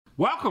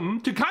Welcome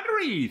to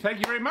Country. Thank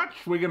you very much.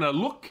 We're going to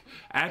look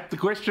at the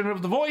question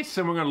of the voice,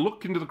 and we're going to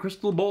look into the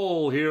crystal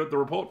ball here at the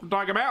Report from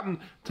Tiger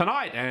Mountain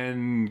tonight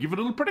and give a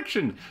little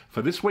prediction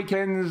for this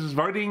weekend's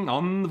voting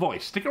on the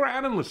voice. Stick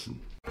around and listen.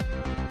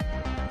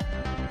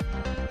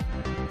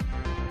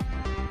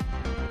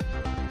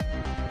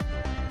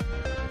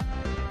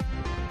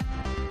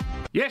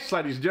 Yes,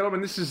 ladies and gentlemen,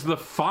 this is the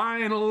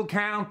final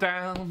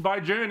countdown by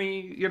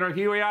Journey. You know,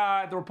 here we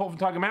are at the Report from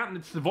Tiger Mountain.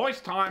 It's the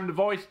voice time. The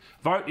voice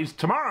vote is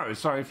tomorrow.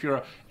 So if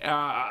you're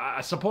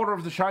a supporter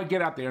of the show,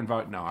 get out there and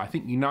vote no. I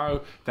think you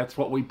know that's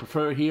what we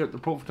prefer here at the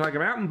Report from Tiger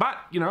Mountain. But,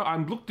 you know,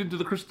 I've looked into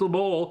the crystal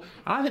ball,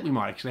 and I think we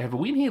might actually have a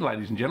win here,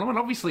 ladies and gentlemen.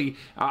 Obviously,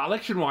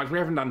 election-wise, we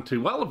haven't done too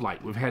well of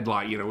late. We've had,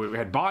 we've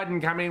had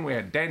Biden come in. We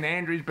had Dan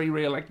Andrews be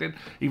re-elected,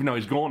 even though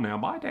he's gone now.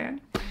 Bye,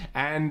 Dan.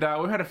 And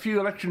we've had a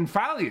few election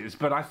failures,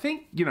 but I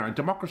think, you know,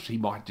 democracy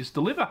might just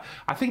deliver.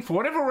 I think for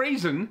whatever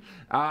reason,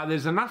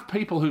 there's enough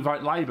people who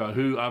vote Labor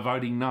who are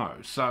voting no.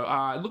 So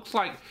it looks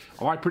like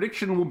my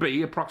prediction will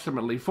be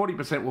approximately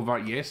 40% will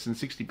vote yes and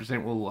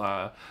 60% will,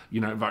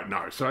 vote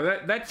no. So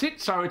that's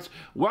it. So it's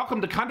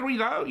welcome to country,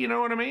 though, you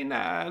know what I mean?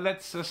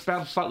 That's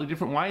spelled a slightly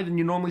different way than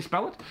you normally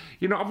spell it.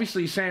 You know,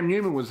 obviously Sam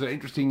Newman was an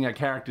interesting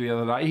character the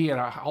other day. He had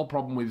a whole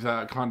problem with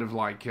welcome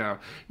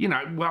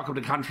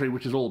to country,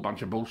 which is all a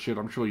bunch of bullshit.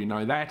 I'm sure you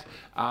know that.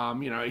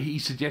 He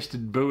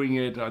suggested booing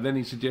it. Then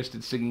he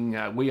suggested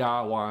singing We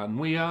Are One,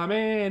 We Are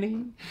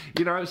Many.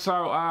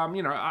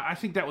 I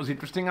think that was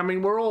interesting. I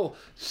mean, we're all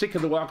sick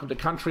of the welcome to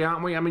country,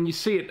 aren't we? I mean, you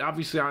see it.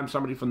 Obviously, I'm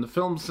somebody from the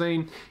film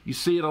scene. You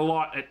see it a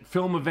lot at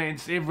film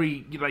events. They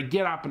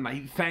get up and they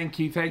thank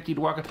you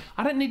to welcome.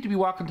 I don't need to be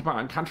welcomed to my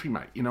own country,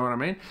 mate. You know what I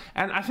mean?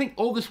 And I think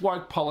all this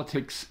woke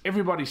politics,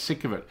 everybody's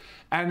sick of it.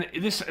 And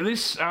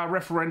this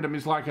referendum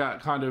is like a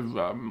kind of,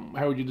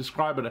 how would you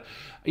describe it?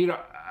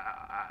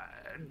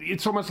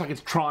 It's almost like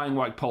it's trying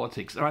woke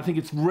politics, and I think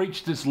it's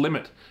reached its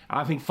limit. And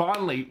I think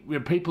finally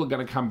people are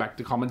going to come back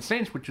to common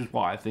sense, which is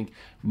why I think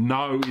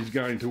no is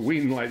going to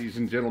win, ladies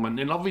and gentlemen.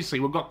 And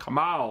obviously we've got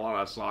Kamal on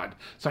our side,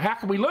 so how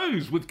can we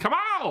lose with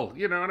Kamal?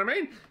 You know what I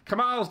mean?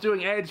 Kamal's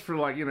doing ads for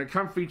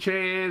comfy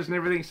chairs and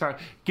everything. So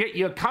get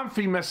your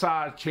comfy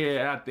massage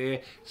chair out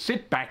there,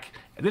 sit back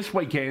this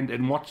weekend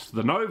and watch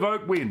the no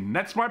vote win.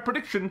 That's my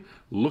prediction.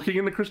 Looking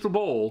in the crystal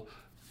ball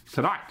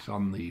tonight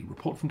on the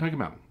Report from Tiger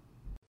Mountain.